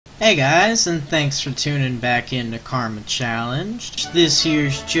Hey guys, and thanks for tuning back into KarmaChallenged. This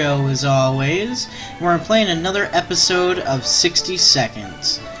here's Joe as always, and we're playing another episode of 60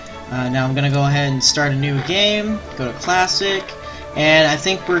 Seconds. Now I'm gonna go ahead and start a new game, go to Classic, and I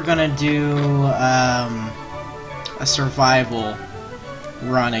think we're gonna do a survival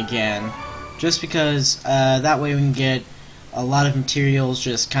run again. Just because that way we can get a lot of materials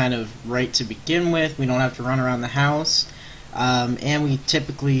just kind of right to begin with. We don't have to run around the house. And we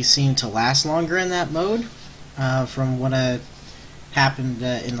typically seem to last longer in that mode, from what happened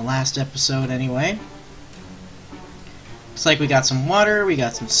in the last episode anyway. Looks like we got some water, we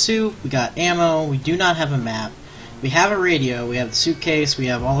got some soup, we got ammo, we do not have a map. We have a radio, we have the suitcase, we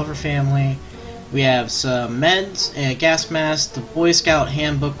have all of our family, we have some meds, a gas mask, the Boy Scout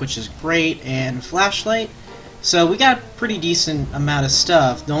handbook, which is great, and a flashlight. So we got a pretty decent amount of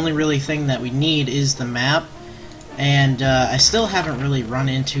stuff. The only really thing that we need is the map. And I still haven't really run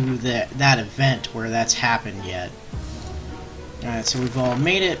into that event where that's happened yet. Alright, so we've all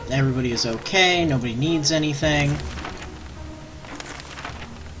made it. Everybody is okay. Nobody needs anything.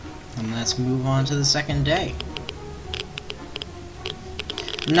 And let's move on to the second day.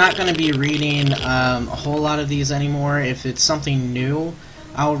 I'm not going to be reading a whole lot of these anymore. If it's something new,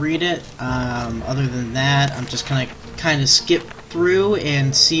 I'll read it. Other than that, I'm just going to kind of skip through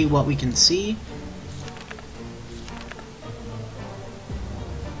and see what we can see.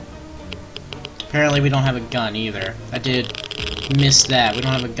 Apparently we don't have a gun either. I did miss that. We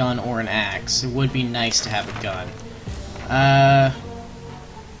don't have a gun or an axe. It would be nice to have a gun.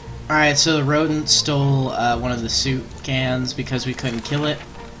 Alright, so the rodent stole one of the soup cans because we couldn't kill it.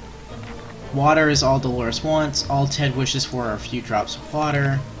 Water is all Dolores wants. All Ted wishes for are a few drops of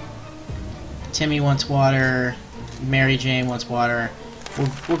water. Timmy wants water. Mary Jane wants water.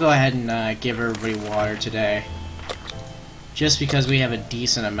 We'll go ahead and give everybody water today. Just because we have a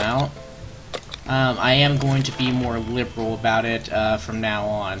decent amount. I am going to be more liberal about it from now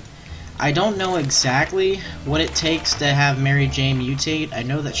on. I don't know exactly what it takes to have Mary Jane mutate. I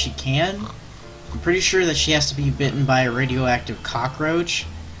know that she can. I'm pretty sure that she has to be bitten by a radioactive cockroach,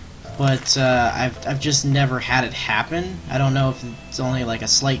 but I've just never had it happen. I don't know if it's only like a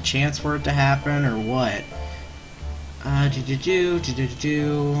slight chance for it to happen or what.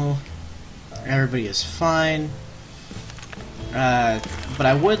 Everybody is fine. But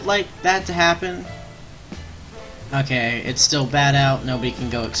I would like that to happen. Okay, it's still bad out. Nobody can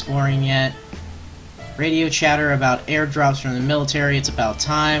go exploring yet. Radio chatter about airdrops from the military. It's about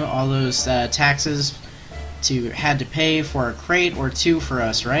time. All those taxes had to pay for a crate or two for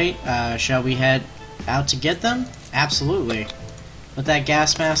us, right? Shall we head out to get them? Absolutely. Put that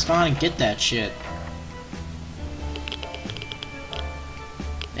gas mask on and get that shit.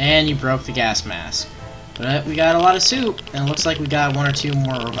 And you broke the gas mask. But we got a lot of soup, and it looks like we got one or two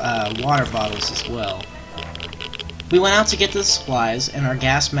more water bottles as well. We went out to get the supplies, and our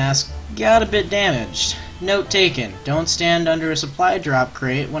gas mask got a bit damaged. Note taken, don't stand under a supply drop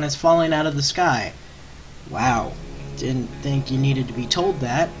crate when it's falling out of the sky. Wow, didn't think you needed to be told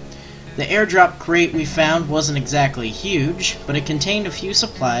that. The airdrop crate we found wasn't exactly huge, but it contained a few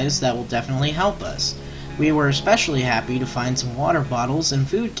supplies that will definitely help us. We were especially happy to find some water bottles and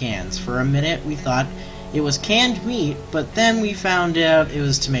food cans. For a minute we thought it was canned meat, but then we found out it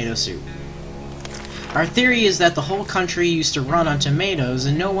was tomato soup. Our theory is that the whole country used to run on tomatoes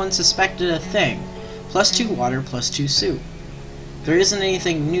and no one suspected a thing. +2 water, +2 soup. There isn't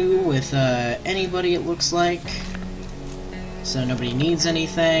anything new with anybody, it looks like. So nobody needs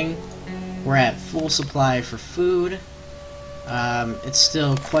anything. We're at full supply for food. It's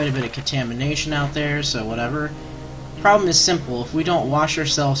still quite a bit of contamination out there, so whatever. Problem is simple. If we don't wash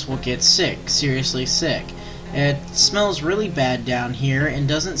ourselves, we'll get sick. Seriously sick. It smells really bad down here and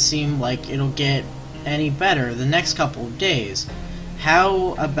doesn't seem like it'll get any better the next couple of days.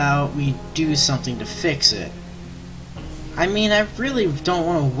 How about we do something to fix it? I mean, I really don't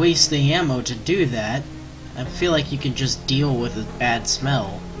want to waste the ammo to do that. I feel like you can just deal with a bad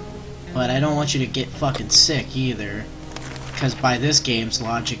smell. But I don't want you to get fucking sick either. Because by this game's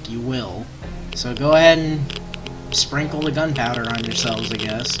logic, you will. So go ahead and sprinkle the gunpowder on yourselves, I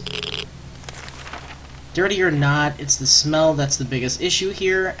guess. Dirty or not, it's the smell that's the biggest issue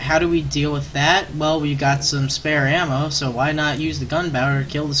here. How do we deal with that? Well, we got some spare ammo, so why not use the gunpowder to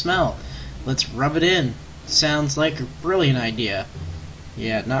kill the smell? Let's rub it in. Sounds like a brilliant idea.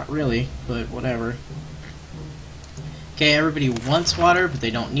 Yeah, not really, but whatever. Okay, everybody wants water, but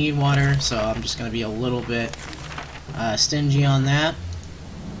they don't need water, so I'm just going to be a little bit stingy on that.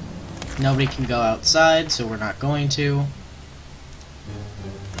 Nobody can go outside, so we're not going to.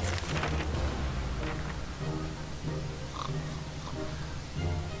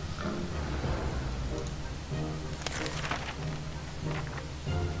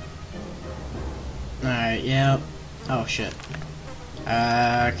 Alright, yep. Oh, shit.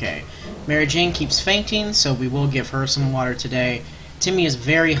 Okay. Mary Jane keeps fainting, so we will give her some water today. Timmy is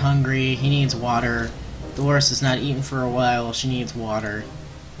very hungry. He needs water. Dolores has not eaten for a while. She needs water.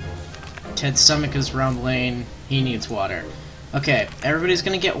 Ted's stomach is rumbling. He needs water. Okay, everybody's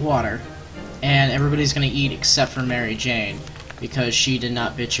gonna get water. And everybody's gonna eat except for Mary Jane, because she did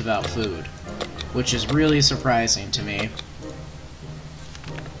not bitch about food. Which is really surprising to me.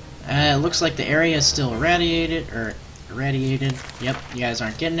 It looks like the area is still irradiated. Yep, you guys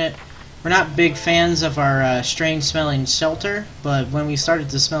aren't getting it. We're not big fans of our strange smelling shelter, but when we started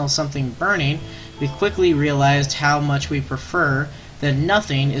to smell something burning, we quickly realized how much we prefer that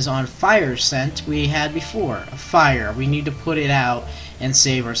nothing is on fire scent we had before. A fire. We need to put it out and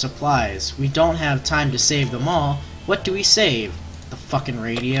save our supplies. We don't have time to save them all. What do we save? The fucking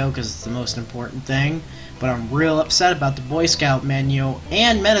radio, because it's the most important thing. But I'm real upset about the Boy Scout menu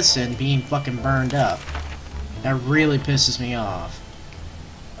and medicine being fucking burned up. That really pisses me off.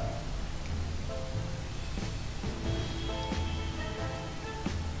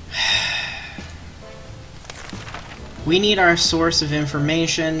 We need our source of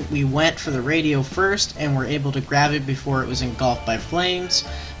information. We went for the radio first and were able to grab it before it was engulfed by flames.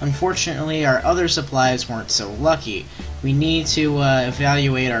 Unfortunately, our other supplies weren't so lucky. We need to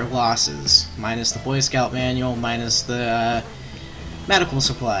evaluate our losses, minus the Boy Scout manual, minus the medical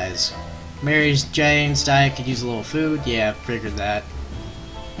supplies. Mary Jane's diet could use a little food. Yeah, figured that.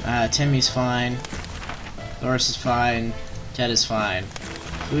 Timmy's fine. Doris is fine. Ted is fine.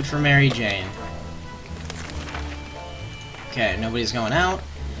 Food for Mary Jane. Okay, nobody's going out.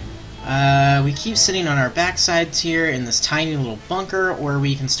 We keep sitting on our backsides here in this tiny little bunker, or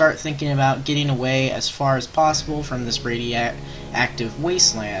we can start thinking about getting away as far as possible from this radioactive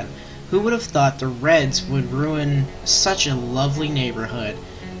wasteland. Who would have thought the Reds would ruin such a lovely neighborhood?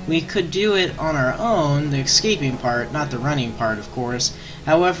 We could do it on our own, the escaping part, not the running part, of course.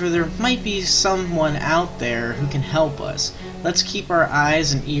 However, there might be someone out there who can help us. Let's keep our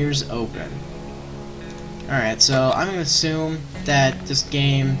eyes and ears open. Alright, so I'm going to assume that this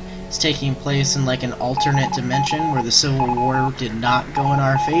game is taking place in like an alternate dimension where the Civil War did not go in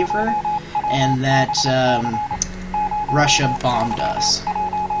our favor, and that Russia bombed us.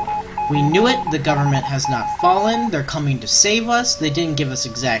 We knew it, the government has not fallen, they're coming to save us. They didn't give us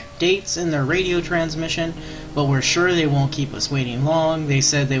exact dates in their radio transmission, but we're sure they won't keep us waiting long. They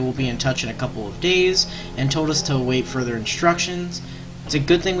said they will be in touch in a couple of days, and told us to await further instructions. It's a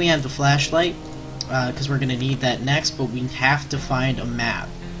good thing we have the flashlight, because we're going to need that next, but we have to find a map.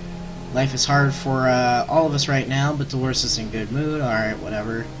 Life is hard for all of us right now, but Dolores is in good mood. Alright,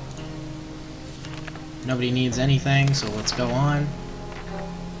 whatever. Nobody needs anything, so let's go on.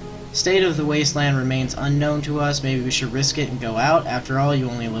 State of the wasteland remains unknown to us. Maybe we should risk it and go out. After all, you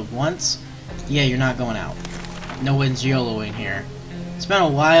only live once. Yeah, you're not going out. No one's YOLOing here. It's been a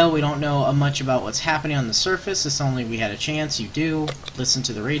while. We don't know much about what's happening on the surface. It's only we had a chance. You do. Listen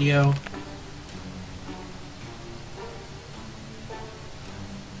to the radio.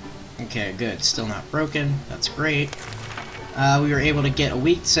 Okay, good. Still not broken. That's great. We were able to get a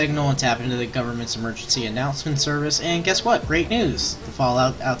weak signal and tap into the government's emergency announcement service, and guess what? Great news! The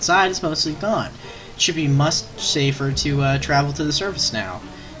fallout outside is mostly gone. It should be much safer to travel to the surface now.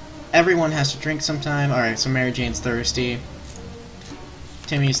 Everyone has to drink sometime. Alright, so Mary Jane's thirsty.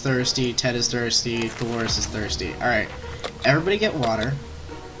 Timmy's thirsty. Ted is thirsty. Dolores is thirsty. Alright, everybody get water.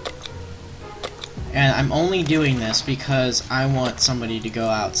 And I'm only doing this because I want somebody to go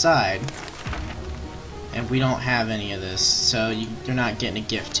outside. And we don't have any of this, so you're not getting a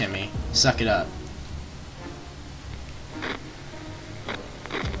gift, Timmy. Suck it up.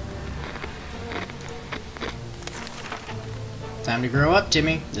 Time to grow up,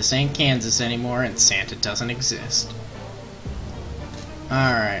 Timmy. This ain't Kansas anymore, and Santa doesn't exist.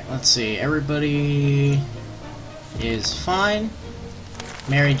 Alright, let's see. Everybody is fine.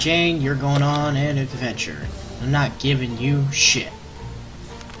 Mary Jane, you're going on an adventure. I'm not giving you shit.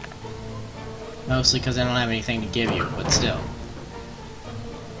 Mostly because I don't have anything to give you, but still.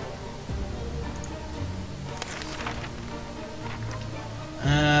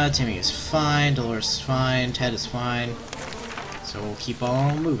 Timmy is fine, Dolores is fine, Ted is fine. So we'll keep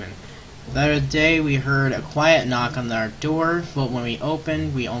on moving. The other day we heard a quiet knock on our door, but when we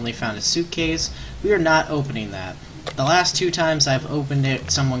opened, we only found a suitcase. We are not opening that. The last 2 times I've opened it,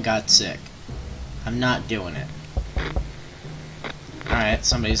 someone got sick. I'm not doing it. Alright,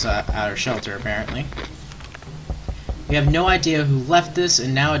 somebody's out of shelter, apparently. We have no idea who left this,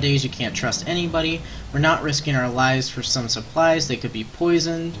 and nowadays you can't trust anybody. We're not risking our lives for some supplies. They could be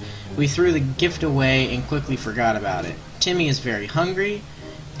poisoned. We threw the gift away and quickly forgot about it. Timmy is very hungry.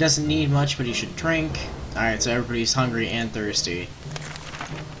 He doesn't need much, but he should drink. Alright, so everybody's hungry and thirsty.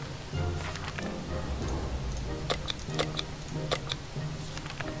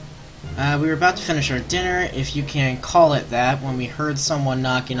 We were about to finish our dinner, if you can call it that, when we heard someone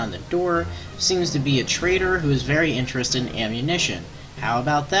knocking on the door. Seems to be a trader who is very interested in ammunition. How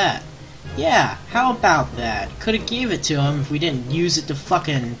about that? Yeah, how about that? Could've gave it to him if we didn't use it to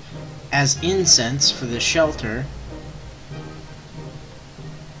fucking as incense for the shelter.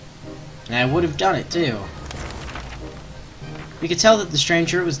 And I would have done it too. We could tell that the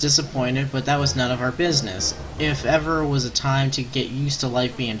stranger was disappointed, but that was none of our business. If ever was a time to get used to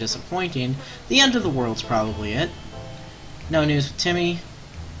life being disappointing, the end of the world's probably it. No news with Timmy.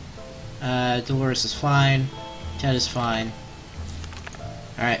 Dolores is fine. Ted is fine.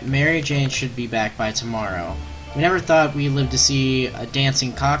 Alright, Mary Jane should be back by tomorrow. We never thought we'd live to see a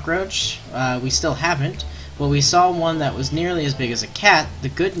dancing cockroach. We still haven't. But we saw one that was nearly as big as a cat. The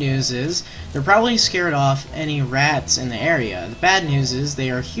good news is, they're probably scared off any rats in the area. The bad news is,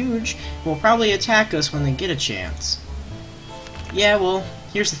 they are huge and will probably attack us when they get a chance. Yeah, well,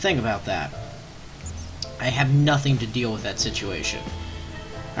 here's the thing about that. I have nothing to deal with that situation.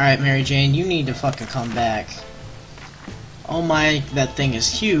 Alright, Mary Jane, you need to fucking come back. Oh my, that thing is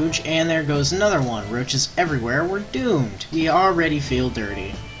huge, and there goes another one. Roaches everywhere, we're doomed. We already feel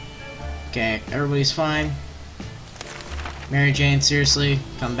dirty. Okay, everybody's fine. Mary Jane, seriously,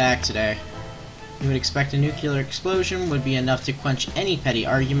 come back today. You would expect a nuclear explosion would be enough to quench any petty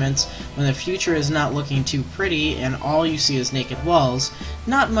arguments. When the future is not looking too pretty and all you see is naked walls,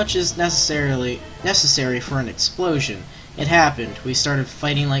 not much is necessary for an explosion. It happened. We started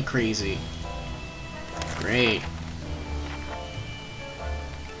fighting like crazy. Great.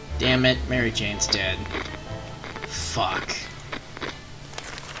 Damn it, Mary Jane's dead. Fuck.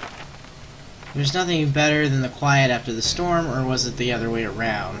 There's nothing better than the quiet after the storm, or was it the other way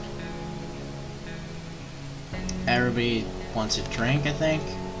around? Everybody wants a drink, I think?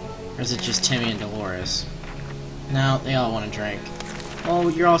 Or is it just Timmy and Dolores? No, they all want a drink.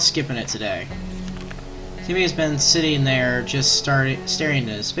 Well, you're all skipping it today. Timmy has been sitting there just staring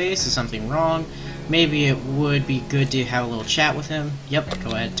into space. Is something wrong? Maybe it would be good to have a little chat with him. Yep,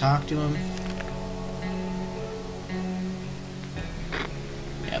 go ahead, talk to him.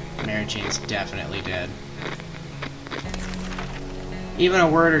 Mary Jane's definitely dead. Even a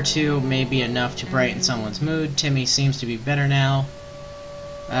word or two may be enough to brighten someone's mood. Timmy seems to be better now.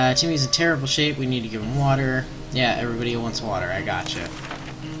 Timmy's in terrible shape. We need to give him water. Yeah, everybody wants water. I gotcha.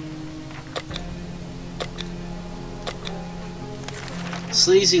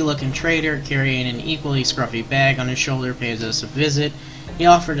 Sleazy-looking trader carrying an equally scruffy bag on his shoulder pays us a visit. He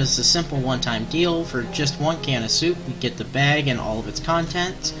offered us a simple one-time deal. For just one can of soup, we get the bag and all of its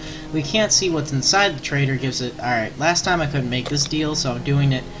contents. We can't see what's inside. The trader gives it... Alright, last time I couldn't make this deal, so I'm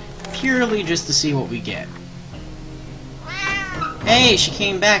doing it purely just to see what we get. Hey, she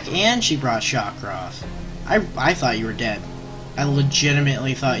came back and she brought Shawcroft. I thought you were dead. I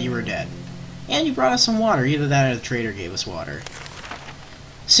legitimately thought you were dead. And you brought us some water. Either that or the trader gave us water.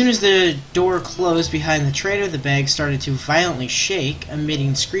 As soon as the door closed behind the trader, the bag started to violently shake,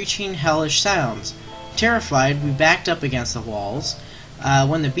 emitting screeching, hellish sounds. Terrified, we backed up against the walls.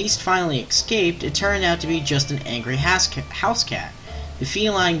 When the beast finally escaped, it turned out to be just an angry house cat. The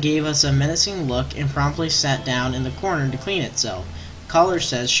feline gave us a menacing look and promptly sat down in the corner to clean itself. The collar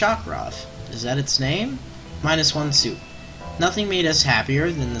says Shawcroft. Is that its name? -1 soup. Nothing made us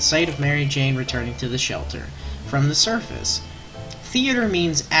happier than the sight of Mary Jane returning to the shelter. From the surface. Theater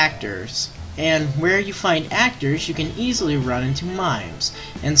means actors, and where you find actors, you can easily run into mimes.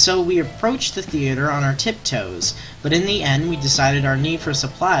 And so we approached the theater on our tiptoes, but in the end we decided our need for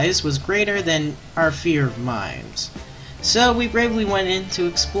supplies was greater than our fear of mimes. So we bravely went in to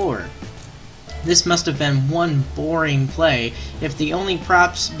explore. This must have been one boring play if the only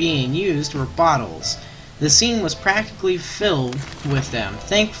props being used were bottles. The scene was practically filled with them.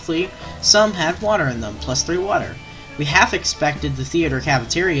 Thankfully, some had water in them, +3 water. We half expected the theater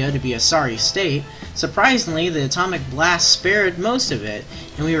cafeteria to be a sorry state. Surprisingly, the atomic blast spared most of it,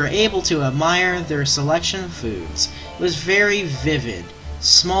 and we were able to admire their selection of foods. It was very vivid.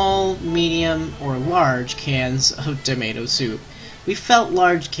 Small, medium, or large cans of tomato soup. We felt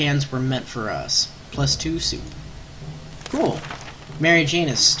large cans were meant for us. +2 soup. Cool. Mary Jane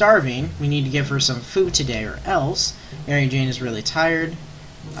is starving. We need to give her some food today or else. Mary Jane is really tired.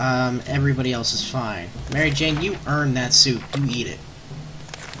 Everybody else is fine. Mary Jane, you earned that soup. You eat it.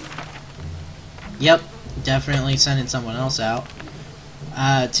 Yep, definitely sending someone else out.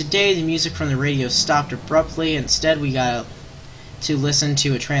 Today, the music from the radio stopped abruptly. Instead, we got to listen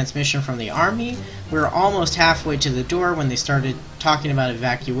to a transmission from the army. We were almost halfway to the door when they started talking about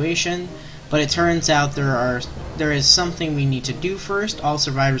evacuation. but it turns out there is something we need to do first. All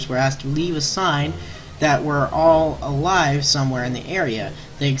survivors were asked to leave a sign that we're all alive somewhere in the area.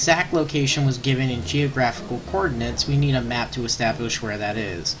 The exact location was given in geographical coordinates. We need a map to establish where that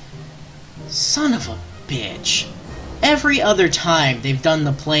is. Son of a bitch. Every other time they've done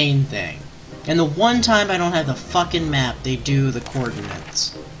the plane thing. And the one time I don't have the fucking map, they do the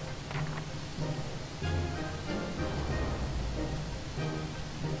coordinates.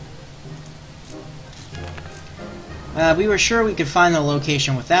 We were sure we could find the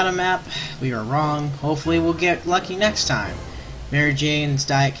location without a map. We were wrong. Hopefully we'll get lucky next time. Mary Jane's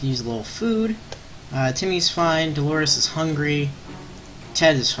diet could use a little food. Timmy's fine. Dolores is hungry.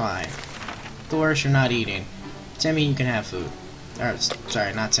 Ted is fine. Dolores, you're not eating. Timmy, you can have food. Or,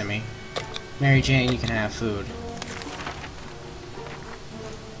 sorry, not Timmy. Mary Jane, you can have food.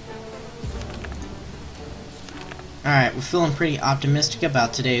 Alright, we're feeling pretty optimistic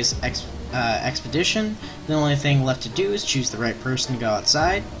about today's expedition. The only thing left to do is choose the right person to go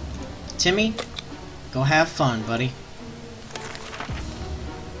outside. Timmy, go have fun, buddy.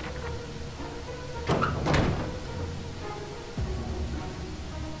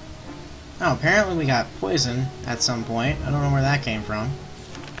 Oh, apparently we got poison at some point. I don't know where that came from.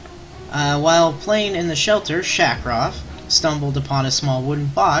 While playing in the shelter, Shakrov stumbled upon a small wooden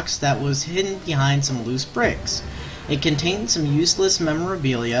box that was hidden behind some loose bricks. It contained some useless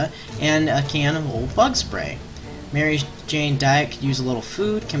memorabilia and a can of old bug spray. Mary Jane Diet could use a little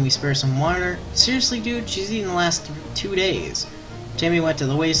food. Can we spare some water? Seriously, dude, she's eaten the last 2 days. Timmy went to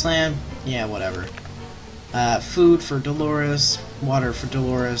the wasteland. Yeah, whatever. Food for Dolores. Water for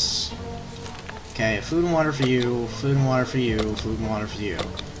Dolores. Okay, food and water for you. Food and water for you. Food and water for you.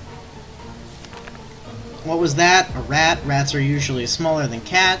 What was that? A rat? Rats are usually smaller than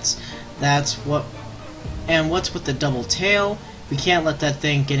cats. That's what... And what's with the double tail? We can't let that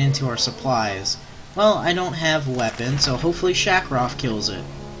thing get into our supplies. Well, I don't have a weapon, so hopefully Shakrov kills it.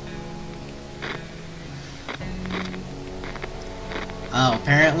 Oh,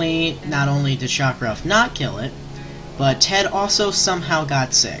 apparently not only did Shakrov not kill it, but Ted also somehow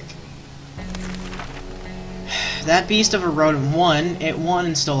got sick. That beast of a rodent won. It won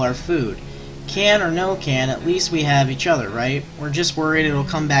and stole our food. Can or no can, at least we have each other, right? We're just worried it'll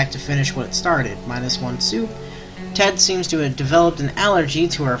come back to finish what it started. -1 soup. Ted seems to have developed an allergy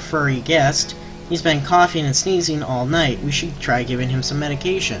to our furry guest. He's been coughing and sneezing all night. We should try giving him some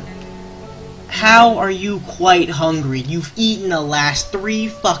medication. How are you quite hungry? You've eaten the last 3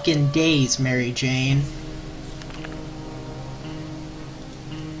 fucking days, Mary Jane.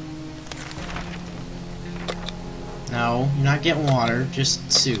 No, you're not getting water, just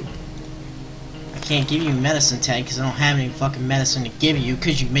soup. I can't give you medicine, Ted, because I don't have any fucking medicine to give you,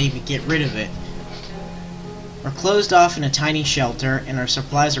 because you made me get rid of it. We're closed off in a tiny shelter, and our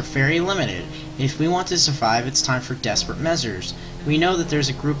supplies are very limited. If we want to survive, it's time for desperate measures. We know that there's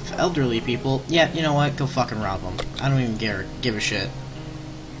a group of elderly people. Yeah, you know what? Go fucking rob them. I don't even give a shit.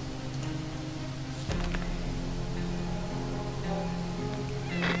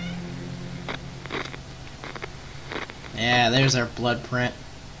 Yeah, there's our blood print.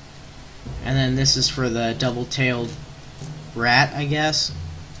 And then this is for the double-tailed rat, I guess.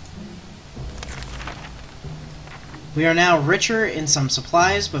 We are now richer in some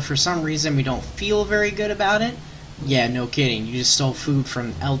supplies, but for some reason we don't feel very good about it. Yeah, no kidding. You just stole food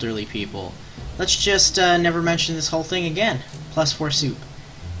from elderly people. Let's just never mention this whole thing again. +4 soup.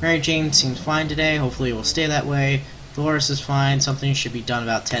 Mary Jane seems fine today. Hopefully it will stay that way. Dolores is fine. Something should be done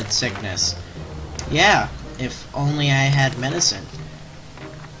about Ted's sickness. Yeah, if only I had medicine.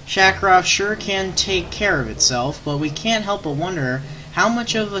 Shakrov sure can take care of itself, but we can't help but wonder how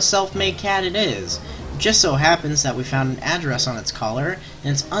much of a self-made cat it is. It just so happens that we found an address on its collar,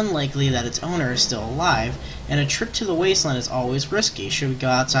 and it's unlikely that its owner is still alive, and a trip to the wasteland is always risky. Should we go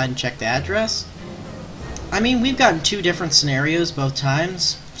outside and check the address? I mean, we've gotten 2 different scenarios both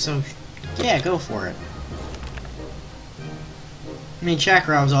times, so yeah, go for it. I mean,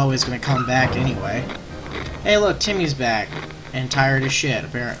 Shakrov's always going to come back anyway. Hey look, Timmy's back. And tired as shit,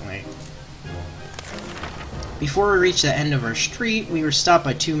 apparently. Before we reached the end of our street, we were stopped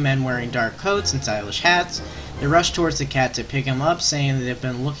by 2 men wearing dark coats and stylish hats. They rushed towards the cat to pick him up, saying that they've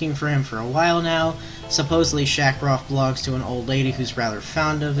been looking for him for a while now. Supposedly Shakrov belongs to an old lady who's rather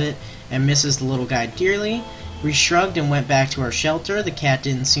fond of it and misses the little guy dearly. We shrugged and went back to our shelter. The cat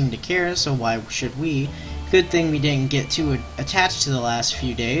didn't seem to care, so why should we? Good thing we didn't get too attached to the last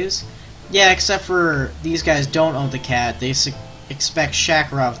few days. Yeah, except for these guys don't own the cat. They expect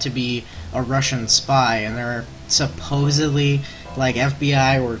Shakrov to be a Russian spy, and they're supposedly like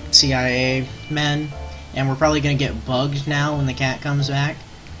FBI or CIA men, and we're probably going to get bugged now when the cat comes back.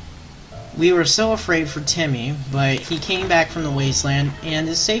 We were so afraid for Timmy, but he came back from the wasteland and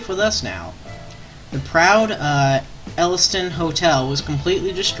is safe with us now. The proud Elliston Hotel was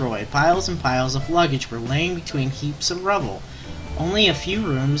completely destroyed. Piles and piles of luggage were laying between heaps of rubble. Only a few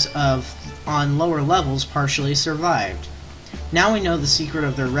rooms on lower levels partially survived. Now we know the secret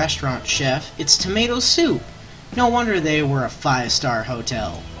of their restaurant chef. It's tomato soup! No wonder they were a 5-star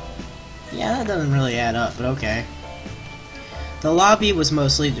hotel. Yeah, that doesn't really add up, but okay. The lobby was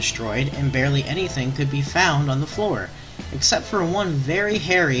mostly destroyed, and barely anything could be found on the floor, except for one very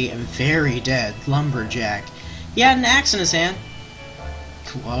hairy and very dead lumberjack. He had an axe in his hand.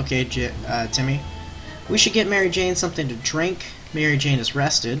 Well, okay, Timmy. We should get Mary Jane something to drink. Mary Jane is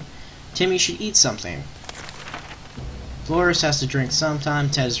rested. Timmy should eat something. Dolores has to drink sometime.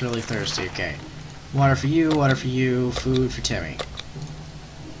 Ted is really thirsty. Okay. Water for you, food for Timmy.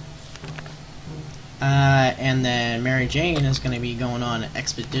 And then Mary Jane is going to be going on an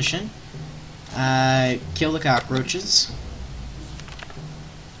expedition. Kill the cockroaches.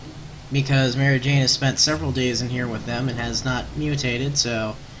 Because Mary Jane has spent several days in here with them and has not mutated,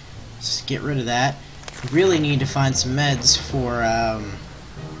 so just get rid of that. We really need to find some meds for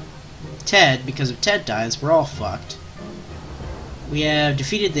Ted, because if Ted dies, we're all fucked. We have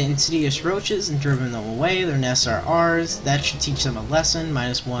defeated the insidious roaches and driven them away. Their nests are ours. That should teach them a lesson.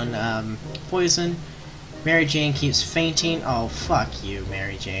 -1 poison. Mary Jane keeps fainting. Oh, fuck you,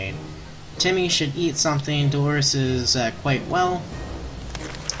 Mary Jane. Timmy should eat something. Dolores is quite well.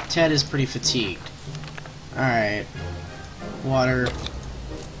 Ted is pretty fatigued. Alright. Water.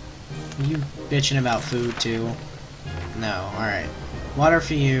 You bitching about food, too? No, alright. Water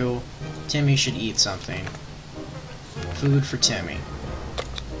for you. Timmy should eat something. Food for Timmy.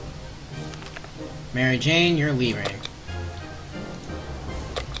 Mary Jane, you're leaving.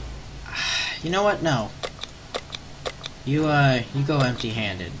 You know what? No. You go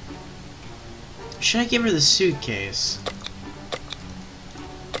empty-handed. Should I give her the suitcase?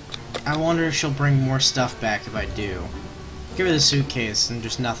 I wonder if she'll bring more stuff back if I do. Give her the suitcase and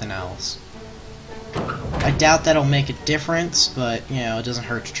just nothing else. I doubt that'll make a difference, but, you know, it doesn't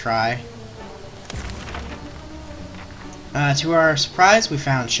hurt to try. To our surprise, we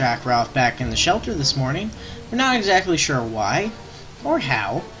found Shackroff back in the shelter this morning. We're not exactly sure why, or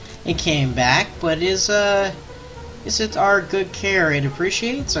how it came back, but is it our good care it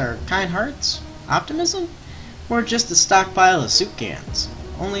appreciates, our kind hearts, optimism, or just a stockpile of soup cans?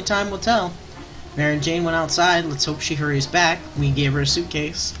 Only time will tell. Mary Jane went outside. Let's hope she hurries back. We gave her a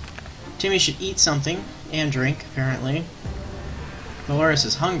suitcase. Timmy should eat something, and drink, apparently. Dolores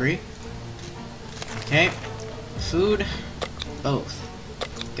is hungry. Okay. Food. Both.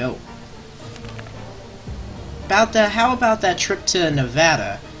 Go. How about that trip to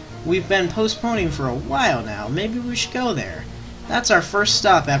Nevada? We've been postponing for a while now. Maybe we should go there. That's our first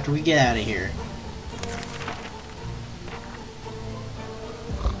stop after we get out of here.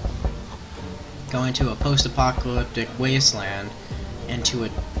 Going to a post-apocalyptic wasteland into a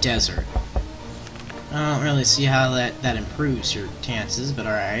desert. I don't really see how that improves your chances, but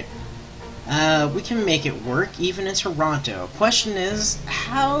alright. We can make it work, even in Toronto. Question is,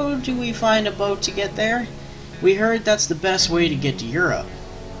 how do we find a boat to get there? We heard that's the best way to get to Europe.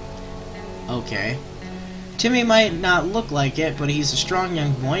 Okay. Timmy might not look like it, but he's a strong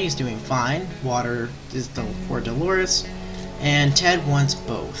young boy. He's doing fine. Water is for Dolores, and Ted wants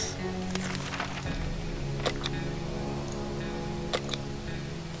both.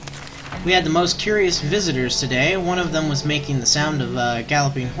 We had the most curious visitors today. One of them was making the sound of a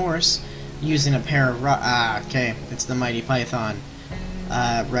galloping horse using a pair of okay, it's the Mighty Python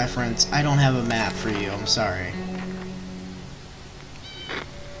reference. I don't have a map for you, I'm sorry.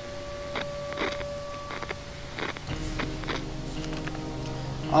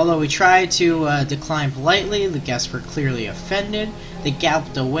 Although we tried to decline politely, the guests were clearly offended. They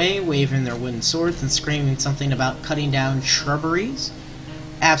galloped away, waving their wooden swords and screaming something about cutting down shrubberies.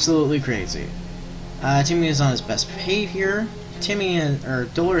 Absolutely crazy. Timmy is on his best behavior.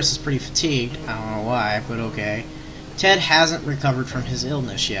 Dolores is pretty fatigued. I don't know why, but okay. Ted hasn't recovered from his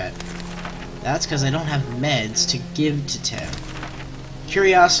illness yet. That's because I don't have meds to give to Ted.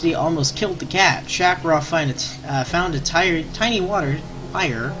 Curiosity almost killed the cat. Shackroff found a tiny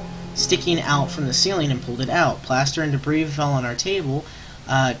wire sticking out from the ceiling and pulled it out. Plaster and debris fell on our table,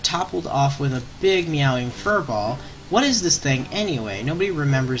 toppled off with a big meowing fur ball. What is this thing anyway? Nobody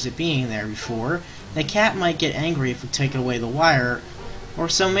remembers it being there before. The cat might get angry if we take away the wire, or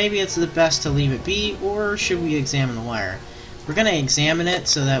so maybe it's the best to leave it be, or should we examine the wire? We're gonna examine it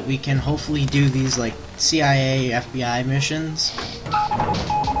so that we can hopefully do these like CIA, FBI missions.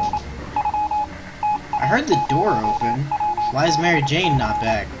 I heard the door open. Why is Mary Jane not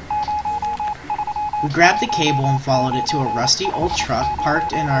back? We grabbed the cable and followed it to a rusty old truck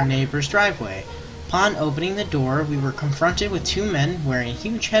parked in our neighbor's driveway. Upon opening the door, we were confronted with two men wearing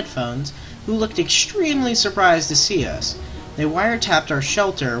huge headphones who looked extremely surprised to see us. They wiretapped our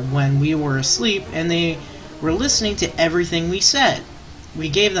shelter when we were asleep, and they were listening to everything we said. We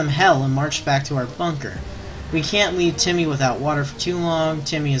gave them hell and marched back to our bunker. We can't leave Timmy without water for too long.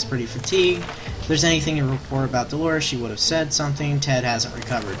 Timmy is pretty fatigued. If there's anything to report about Dolores, she would have said something. Ted hasn't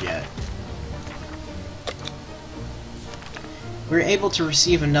recovered yet. We were able to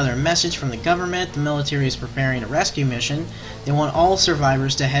receive another message from the government. The military is preparing a rescue mission. They want all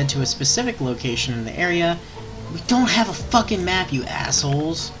survivors to head to a specific location in the area. We don't have a fucking map, you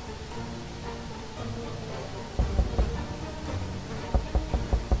assholes.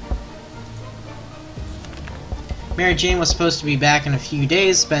 Mary Jane was supposed to be back in a few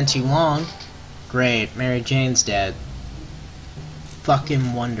days. It's been too long. Great, Mary Jane's dead.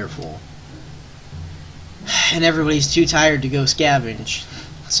 Fucking wonderful. And everybody's too tired to go scavenge.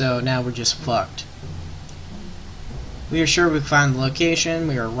 So now we're just fucked. We are sure we found the location.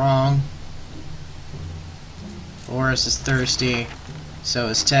 We are wrong. Dolores is thirsty. So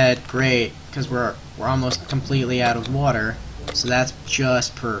is Ted. Great, because we're almost completely out of water. So that's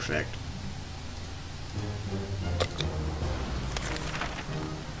just perfect.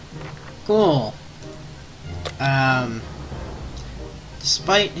 Cool.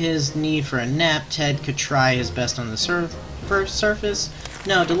 Despite his need for a nap, Ted could try his best on the surface.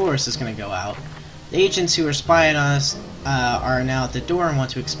 No, Dolores is going to go out. The agents who are spying on us are now at the door and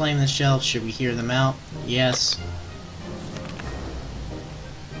want to explain the shelf. Should we hear them out? Yes.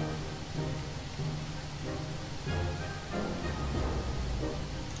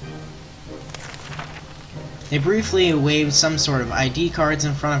 They briefly waved some sort of ID cards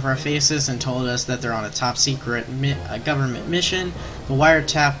in front of our faces and told us that they're on a top-secret government mission. The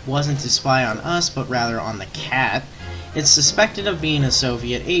wiretap wasn't to spy on us, but rather on the cat. It's suspected of being a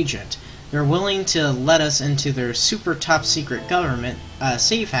Soviet agent. They're willing to let us into their super top-secret government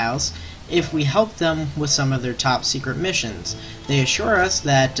safe house if we help them with some of their top-secret missions. They assure us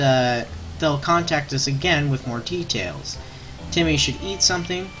that they'll contact us again with more details. Timmy should eat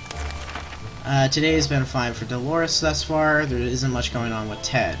something. Today has been fine for Dolores thus far. There isn't much going on with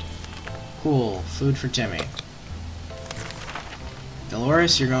Ted. Cool. Food for Timmy.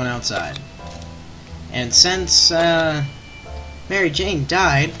 Dolores, you're going outside. And since Mary Jane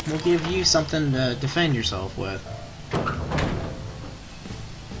died, we'll give you something to defend yourself with.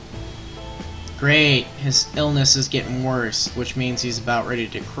 Great. His illness is getting worse, which means he's about ready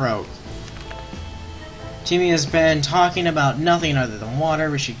to croak. Timmy has been talking about nothing other than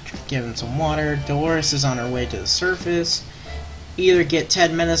water. We should give him some water. Dolores is on her way to the surface. Either get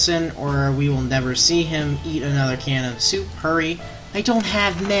Ted medicine or we will never see him eat another can of soup. Hurry. I don't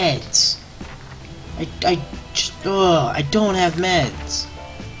have meds. I don't have meds.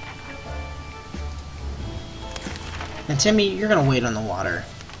 And Timmy, you're gonna wait on the water.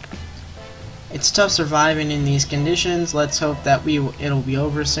 It's tough surviving in these conditions. Let's hope that it'll be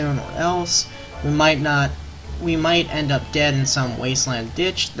over soon, or else we might end up dead in some wasteland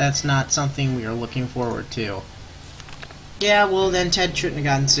ditch. That's not something we are looking forward to. Yeah, well then Ted shouldn't have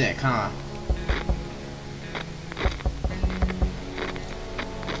gotten sick, huh?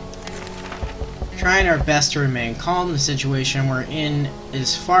 Trying our best to remain calm. The situation we're in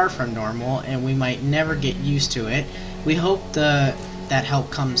is far from normal, and we might never get used to it. We hope that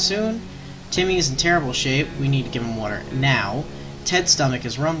help comes soon. Timmy is in terrible shape. We need to give him water now. Ted's stomach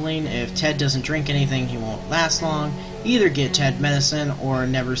is rumbling. If Ted doesn't drink anything, he won't last long. Either get Ted medicine or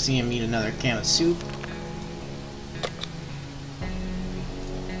never see him eat another can of soup.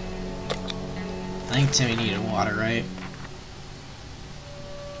 I think Timmy needed water, right?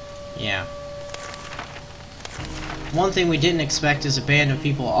 Yeah. One thing we didn't expect is a band of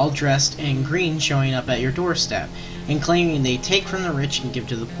people all dressed in green showing up at your doorstep and claiming they take from the rich and give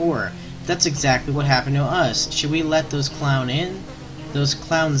to the poor. That's exactly what happened to us. Should we let those clowns in?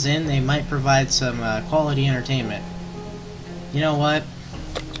 They might provide some quality entertainment. You know what?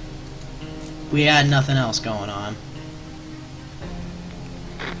 We had nothing else going on.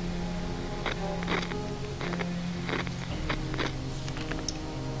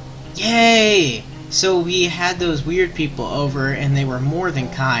 Yay! So we had those weird people over, and they were more than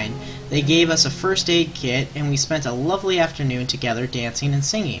kind. They gave us a first aid kit, and we spent a lovely afternoon together dancing and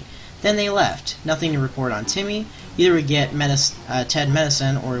singing. Then they left. Nothing to report on Timmy. Either we get Ted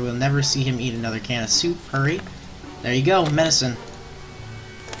medicine, or we'll never see him eat another can of soup. Hurry. There you go, medicine.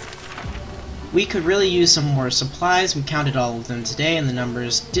 We could really use some more supplies. We counted all of them today, and the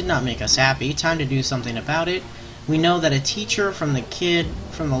numbers did not make us happy. Time to do something about it. We know that a teacher from the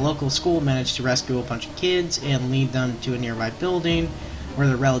local school managed to rescue a bunch of kids and lead them to a nearby building where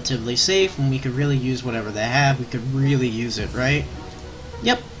they're relatively safe, and we could really use whatever they have. We could really use it, right?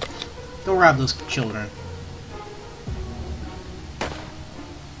 Yep. Go rob those children.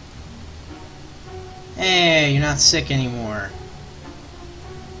 Hey, you're not sick anymore.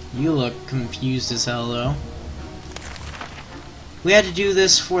 You look confused as hell, though. We had to do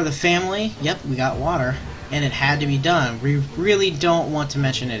this for the family. Yep, we got water. And it had to be done. We really don't want to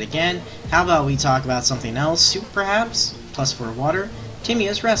mention it again. How about we talk about something else? Soup, perhaps? Plus 4 water. Timmy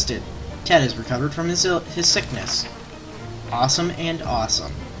is rested. Ted has recovered from his sickness. Awesome and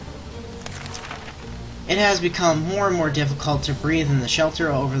awesome. It has become more and more difficult to breathe in the shelter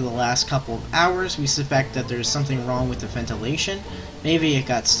over the last couple of hours. We suspect that there's something wrong with the ventilation. Maybe it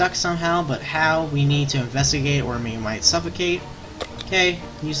got stuck somehow, but how? We need to investigate, or we might suffocate. Okay,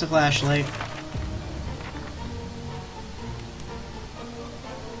 use the flashlight.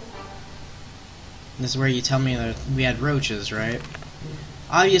 This is where you tell me that we had roaches, right?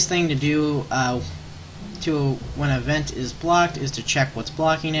 Obvious thing to do when a vent is blocked is to check what's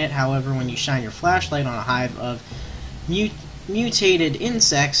blocking it. However, when you shine your flashlight on a hive of mutated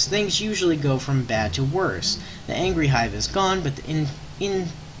insects, things usually go from bad to worse. The angry hive is gone, but the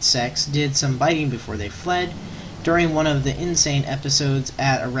insects did some biting before they fled. During one of the insane episodes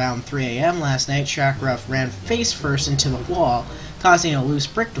at around 3 a.m. last night, Shackruff ran face first into the wall, causing a loose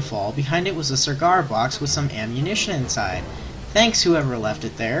brick to fall. Behind it was a cigar box with some ammunition inside. Thanks whoever left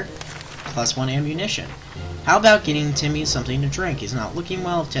it there. Plus 1 ammunition. How about getting Timmy something to drink? He's not looking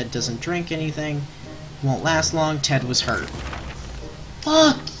well. If Ted doesn't drink anything, won't last long. Ted was hurt.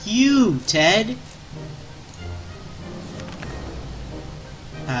 Fuck you, Ted!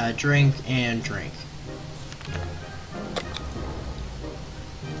 Drink and drink.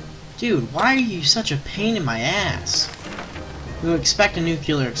 Dude, why are you such a pain in my ass? We would expect a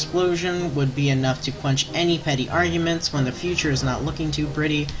nuclear explosion would be enough to quench any petty arguments when the future is not looking too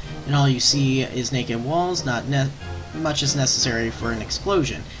pretty and all you see is naked walls. Not much is necessary for an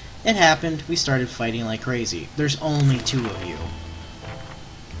explosion. It happened. We started fighting like crazy. There's only 2 of you.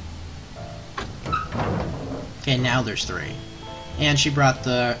 Okay, now there's 3. And she brought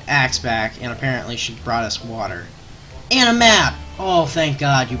the axe back, and apparently she brought us water. And a map! Oh, thank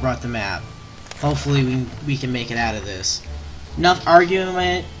God you brought the map. Hopefully we can make it out of this. Enough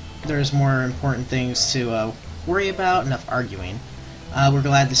argument. There's more important things to worry about. Enough arguing. We're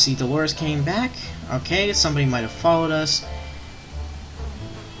glad to see Dolores came back. Okay, somebody might have followed us.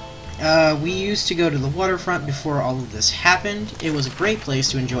 We used to go to the waterfront before all of this happened. It was a great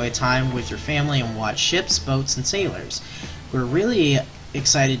place to enjoy time with your family and watch ships, boats, and sailors. We're really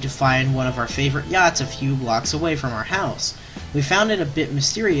excited to find one of our favorite yachts a few blocks away from our house. We found it a bit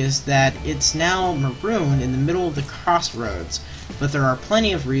mysterious that it's now marooned in the middle of the crossroads, but there are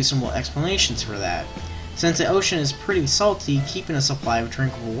plenty of reasonable explanations for that. Since the ocean is pretty salty, keeping a supply of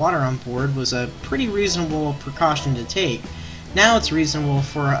drinkable water on board was a pretty reasonable precaution to take. Now it's reasonable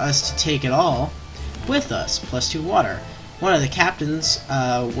for us to take it all with us, plus 2 water. One of the cabins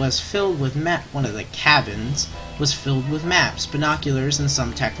was filled with maps, binoculars, and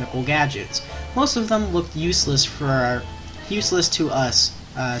some technical gadgets. Most of them looked useless to us,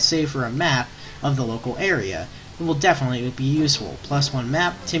 save for a map of the local area. It will definitely be useful. Plus 1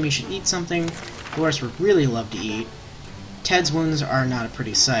 map. Timmy should eat something. Dolores would really love to eat. Ted's wounds are not a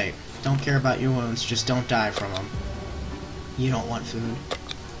pretty sight. Don't care about your wounds, just don't die from them. You don't want food.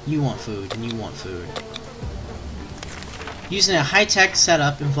 You want food, and you want food. Using a high-tech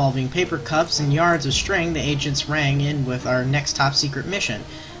setup involving paper cups and yards of string, the agents rang in with our next top-secret mission,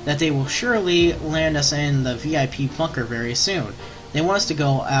 that they will surely land us in the VIP bunker very soon. They want us to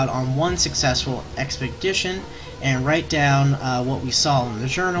go out on one successful expedition and write down what we saw in the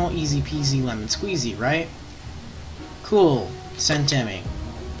journal. Easy peasy lemon squeezy, right? Cool. Send Timmy.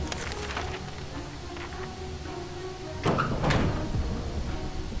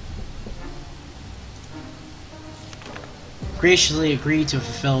 Graciously agreed to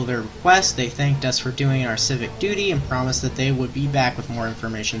fulfill their request. They thanked us for doing our civic duty and promised that they would be back with more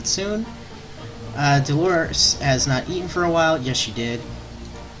information soon. Dolores has not eaten for a while. Yes, she did.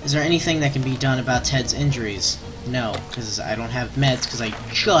 Is there anything that can be done about Ted's injuries? No, because I don't have meds because I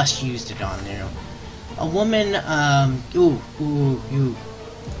just used it on you. A woman,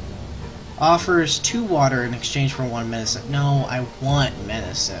 offers 2 water in exchange for 1 medicine. No, I want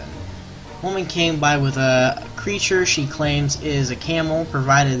medicine. Woman came by with a creature she claims is a camel,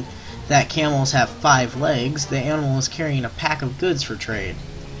 provided that camels have 5 legs. The animal is carrying a pack of goods for trade.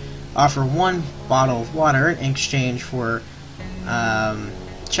 Offer 1 bottle of water in exchange for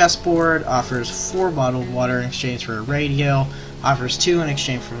chessboard, offers 4 bottled water in exchange for a radio, offers 2 in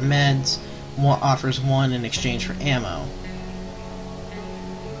exchange for meds, offers 1 in exchange for ammo.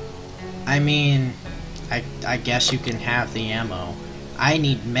 I mean, I guess you can have the ammo. I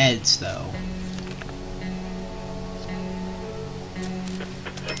need meds, though.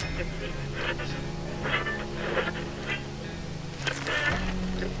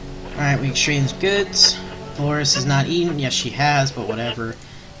 Alright, we exchange goods. Dolores has not eaten. Yes, she has, but whatever.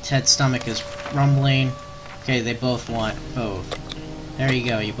 Ted's stomach is rumbling. Okay, they both want both. There you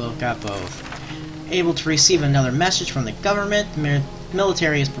go, you both got both. Able to receive another message from the government. The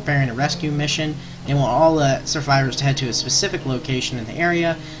military is preparing a rescue mission. They want all the survivors to head to a specific location in the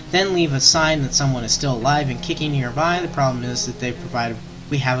area, then leave a sign that someone is still alive and kicking nearby. The problem is that they provide...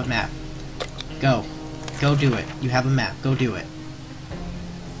 We have a map. Go. Go do it. You have a map. Go do it.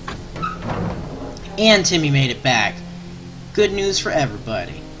 And Timmy made it back. Good news for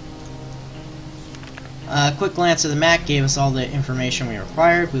everybody. A quick glance at the map gave us all the information we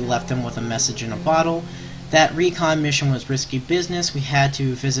required. We left them with a message in a bottle. That recon mission was risky business. We had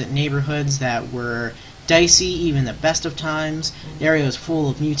to visit neighborhoods that were dicey, even the best of times. The area was full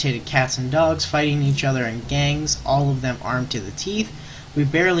of mutated cats and dogs fighting each other in gangs, all of them armed to the teeth. We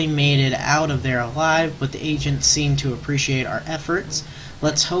barely made it out of there alive, but the agents seemed to appreciate our efforts.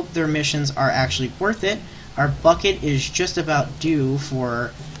 Let's hope their missions are actually worth it. Our bucket is just about due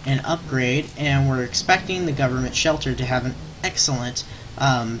for an upgrade, and we're expecting the government shelter to have an excellent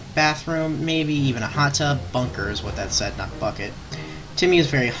bathroom, maybe even a hot tub. Bunker is what that said, not bucket. Timmy is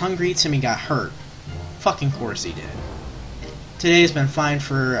very hungry. Timmy got hurt. Fucking course he did. Today's been fine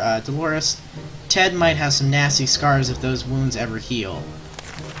for Dolores. Ted might have some nasty scars if those wounds ever heal.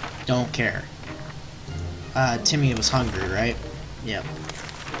 Don't care. Timmy was hungry, right? Yep.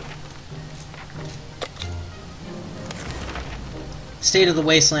 State of the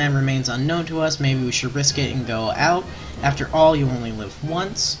wasteland remains unknown to us. Maybe we should risk it and go out. After all, you only live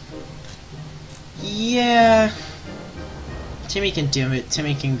once. Yeah. Timmy can do it.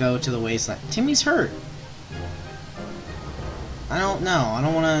 Timmy can go to the wasteland. Timmy's hurt. I don't know. I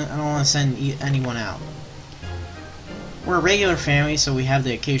don't wanna send anyone out. We're a regular family, so we have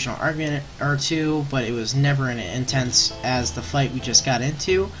the occasional argument or two, but it was never as intense as the fight we just got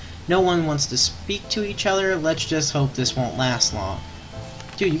into. No one wants to speak to each other. Let's just hope this won't last long.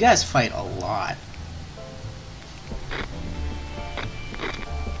 Dude, you guys fight a lot.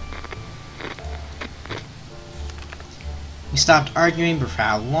 We stopped arguing, but for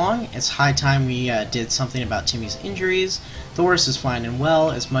how long? It's high time we did something about Timmy's injuries. Dolores is fine and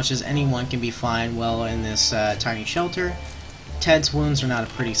well, as much as anyone can be fine well in this tiny shelter. Ted's wounds are not a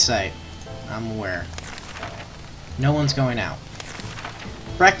pretty sight. I'm aware. No one's going out.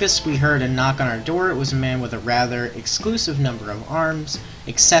 Breakfast, we heard a knock on our door. It was a man with a rather excessive number of arms.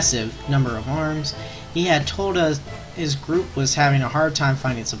 He had told us his group was having a hard time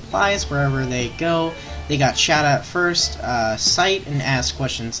finding supplies wherever they go. They got shot at first sight and asked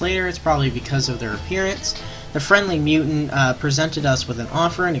questions later. It's probably because of their appearance. The friendly mutant presented us with an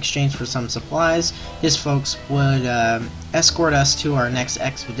offer in exchange for some supplies. His folks would escort us to our next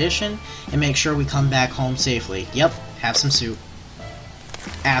expedition and make sure we come back home safely. Yep, have some soup.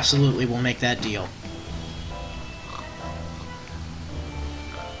 Absolutely, we'll make that deal.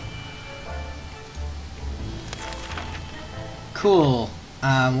 Cool.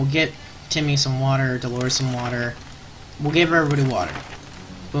 We'll get Timmy some water, Dolores some water. We'll give everybody water.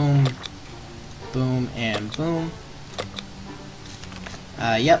 Boom, boom, and boom.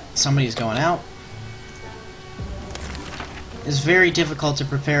 Yep, somebody's going out. It's very difficult to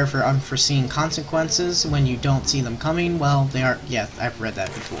prepare for unforeseen consequences when you don't see them coming. Well, they are... yeah, I've read that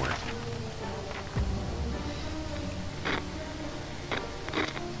before.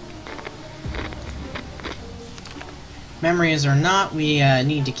 Memories or not, we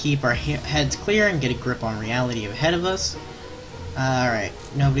need to keep our heads clear and get a grip on reality ahead of us. Alright,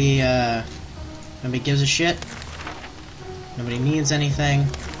 nobody gives a shit. Nobody needs anything.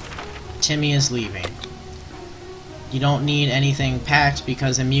 Timmy is leaving. You don't need anything packed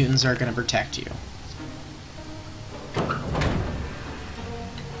because the mutants are going to protect you.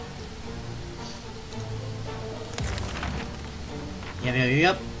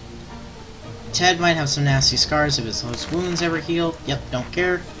 Yep. Ted might have some nasty scars if his wounds ever healed. Yep, don't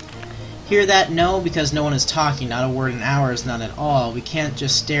care. Hear that? No, because no one is talking. Not a word in ours, none at all. We can't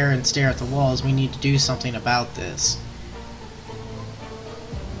just stare and stare at the walls. We need to do something about this.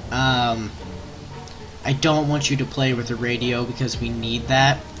 I don't want you to play with the radio because we need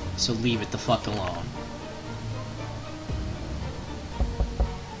that, so leave it the fuck alone.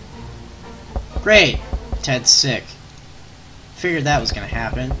 Great! Ted's sick. Figured that was going to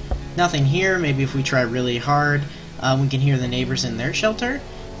happen. Nothing here. Maybe if we try really hard, we can hear the neighbors in their shelter.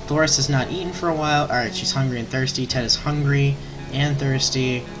 Dolores has not eaten for a while. Alright, she's hungry and thirsty. Ted is hungry and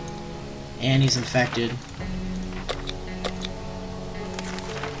thirsty. And he's infected.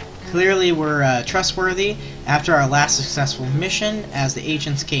 Clearly we're trustworthy after our last successful mission, as the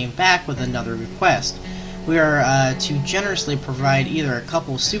agents came back with another request. We are to generously provide either a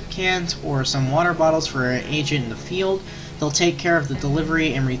couple of soup cans or some water bottles for our agent in the field. They'll take care of the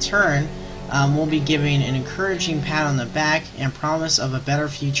delivery. In return, we'll be giving an encouraging pat on the back and promise of a better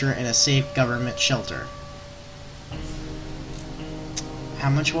future in a safe government shelter. How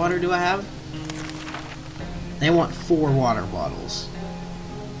much water do I have? They want 4 water bottles.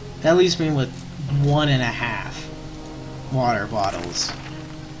 That leaves me with 1.5 water bottles.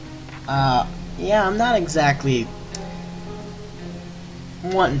 Yeah, I'm not exactly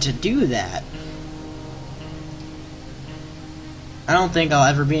wanting to do that. I don't think I'll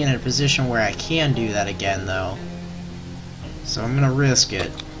ever be in a position where I can do that again, though. So I'm gonna risk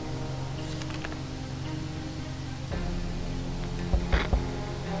it.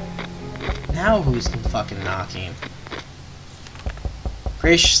 Now who's fucking knocking?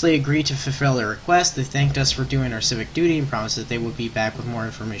 Graciously agreed to fulfill their request. They thanked us for doing our civic duty and promised that they would be back with more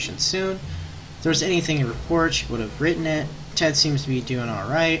information soon. If there was anything to report, she would have written it. Ted seems to be doing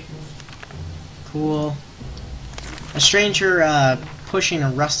alright. Cool. A stranger pushing a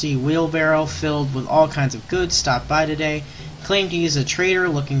rusty wheelbarrow filled with all kinds of goods stopped by today. Claimed he's a trader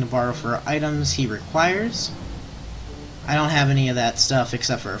looking to borrow for items he requires. I don't have any of that stuff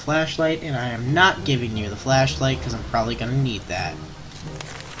except for a flashlight, and I am not giving you the flashlight because I'm probably going to need that.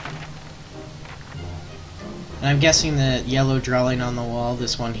 And I'm guessing the yellow drawing on the wall,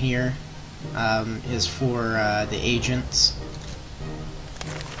 this one here, is for the agents.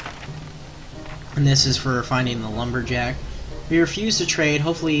 And this is for finding the lumberjack. We refuse to trade.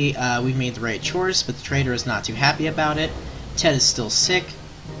 Hopefully we made the right choice, but the trader is not too happy about it. Ted is still sick,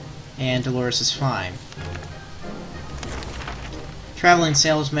 and Dolores is fine. Traveling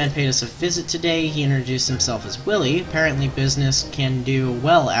salesman paid us a visit today. He introduced himself as Willie. Apparently business can do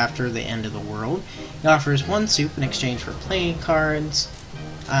well after the end of the world. He offers 1 soup in exchange for playing cards.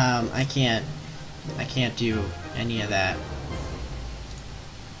 I can't do any of that.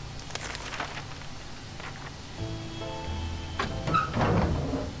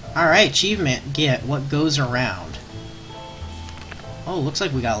 Alright, achievement, get what goes around. Oh, looks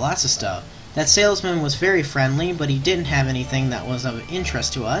like we got lots of stuff. That salesman was very friendly, but he didn't have anything that was of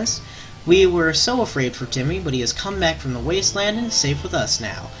interest to us. We were so afraid for Timmy, but he has come back from the wasteland and is safe with us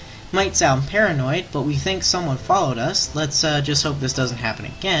now. Might sound paranoid, but we think someone followed us. Let's just hope this doesn't happen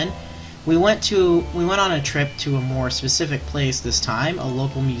again. We went on a trip to a more specific place this time, a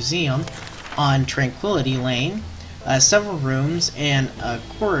local museum on Tranquility Lane. Several rooms and a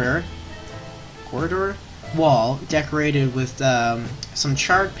corridor wall decorated with some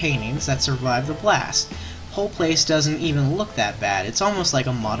charred paintings that survived the blast. The whole place doesn't even look that bad. It's almost like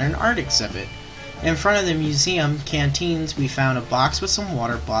a modern art exhibit. In front of the museum canteens, we found a box with some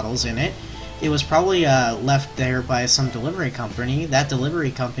water bottles in it. It was probably left there by some delivery company. That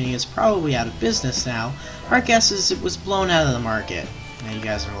delivery company is probably out of business now. Our guess is it was blown out of the market. Now, you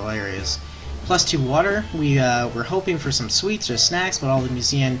guys are hilarious. +2 water. We were hoping for some sweets or snacks, but all the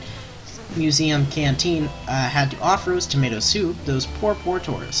museum canteen had to offer was tomato soup. Those poor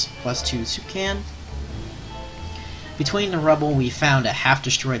tourists. +2 soup can. Between the rubble, we found a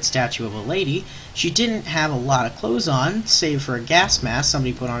half-destroyed statue of a lady. She didn't have a lot of clothes on, save for a gas mask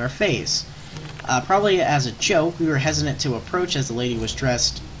somebody put on her face. Probably as a joke, we were hesitant to approach as the lady was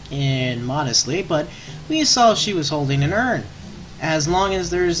dressed in modestly, but we saw she was holding an urn. As long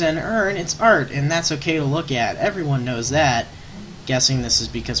as there's an urn, it's art, and that's okay to look at. Everyone knows that. Guessing this is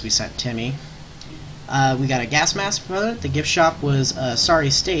because we sent Timmy. We got a gas mask for it. The gift shop was a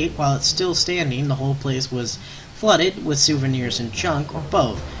sorry state. While it's still standing, the whole place was flooded with souvenirs and junk, or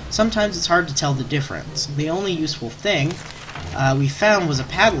both. Sometimes it's hard to tell the difference. The only useful thing we found was a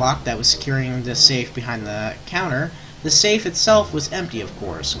padlock that was securing the safe behind the counter. The safe itself was empty, of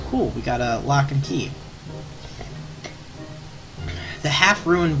course. Cool, we got a lock and key. The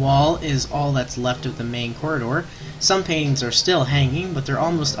half-ruined wall is all that's left of the main corridor. Some paintings are still hanging, but they're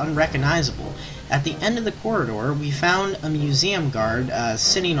almost unrecognizable. At the end of the corridor, we found a museum guard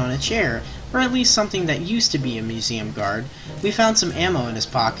sitting on a chair, or at least something that used to be a museum guard. We found some ammo in his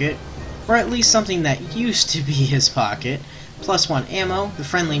pocket, or at least something that used to be his pocket. +1 ammo. The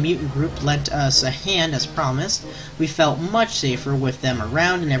friendly mutant group lent us a hand as promised. We felt much safer with them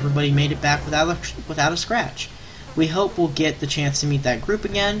around, and everybody made it back without a scratch. We hope we'll get the chance to meet that group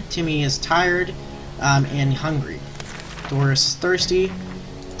again. Timmy is tired and hungry. Dolores is thirsty.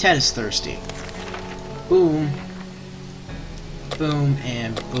 Ted is thirsty. Boom. Boom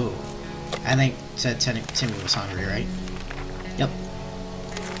and boom. I think said Timmy was hungry, right? Yep.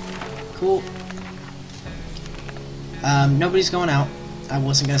 Cool. Nobody's going out. I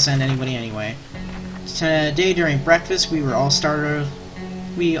wasn't gonna send anybody anyway. Today during breakfast, we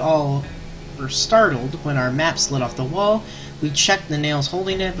all were startled when our map slid off the wall. We checked the nails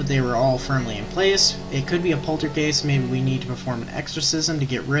holding it, but they were all firmly in place. It could be a poltergeist. Maybe we need to perform an exorcism to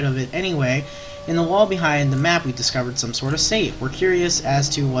get rid of it anyway. In the wall behind the map, we discovered some sort of safe. We're curious as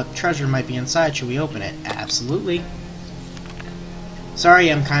to what treasure might be inside. Should we open it? Absolutely.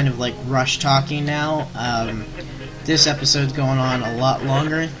 Sorry, I'm kind of like rush talking now. This episode's going on a lot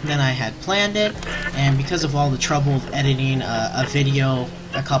longer than I had planned it, and because of all the trouble of editing a video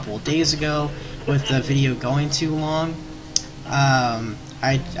a couple of days ago, with the video going too long,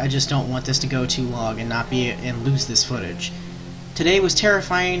 I just don't want this to go too long and lose this footage. Today was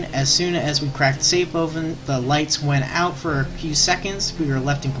terrifying. As soon as we cracked the safe open, the lights went out for a few seconds. We were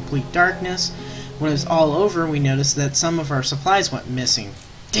left in complete darkness. When it was all over, we noticed that some of our supplies went missing.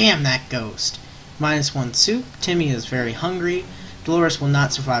 Damn that ghost! -1 soup. Timmy is very hungry. Dolores will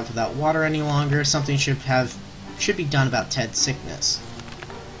not survive without water any longer. Something should be done about Ted's sickness.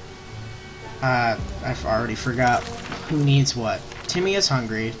 I've already forgot who needs what. Timmy is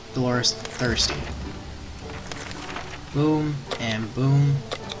hungry. Dolores thirsty. Boom and boom.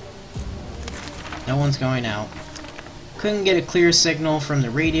 No one's going out. Couldn't get a clear signal from the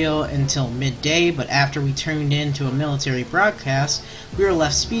radio until midday, but after we tuned in to a military broadcast, we were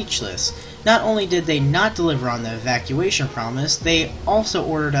left speechless. Not only did they not deliver on the evacuation promise, they also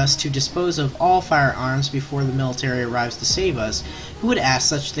ordered us to dispose of all firearms before the military arrives to save us. Who would ask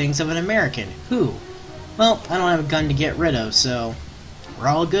such things of an American? Who? Well, I don't have a gun to get rid of, so we're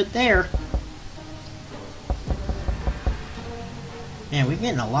all good there. Man, we're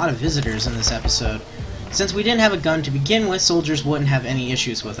getting a lot of visitors in this episode. Since we didn't have a gun to begin with, soldiers wouldn't have any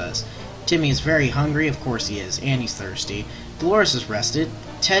issues with us. Timmy is very hungry, of course he is, and he's thirsty. Dolores is rested.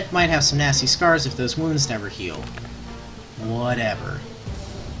 Ted might have some nasty scars if those wounds never heal. Whatever.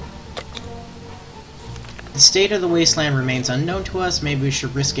 The state of the wasteland remains unknown to us. Maybe we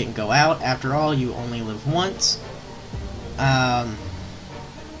should risk it and go out. After all, you only live once.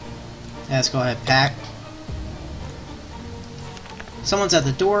 Let's go ahead, pack. Someone's at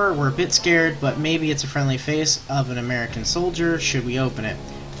the door. We're a bit scared, but maybe it's a friendly face of an American soldier. Should we open it?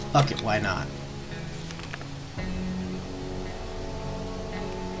 Fuck it, why not?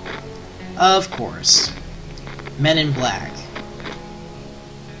 Of course. Men in Black.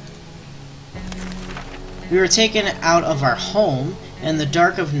 We were taken out of our home in the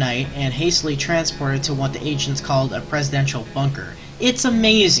dark of night and hastily transported to what the agents called a presidential bunker. It's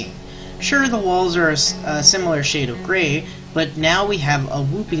amazing. Sure, the walls are a similar shade of gray, but now we have a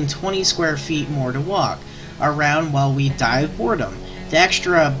whooping 20 square feet more to walk around while we die of boredom. The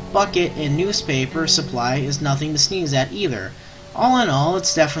extra bucket and newspaper supply is nothing to sneeze at either. All in all,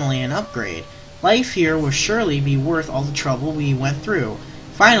 it's definitely an upgrade. Life here will surely be worth all the trouble we went through.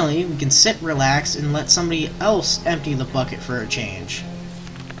 Finally, we can sit, relax, and let somebody else empty the bucket for a change.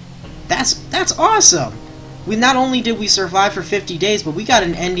 That's awesome! Not only did we survive for 50 days, but we got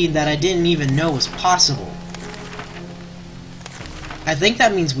an ending that I didn't even know was possible. I think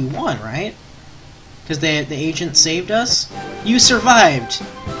that means we won, right? Because the agent saved us? You survived!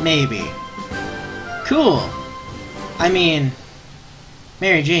 Maybe. Cool. I mean,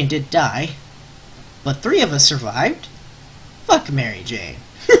 Mary Jane did die, but 3 of us survived? Fuck Mary Jane.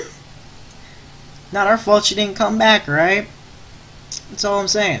 Not our fault she didn't come back, right? That's all I'm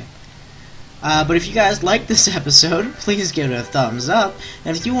saying. But if you guys like this episode, please give it a thumbs up.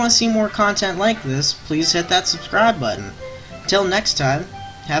 And if you want to see more content like this, please hit that subscribe button. Until next time,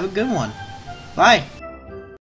 have a good one. Bye.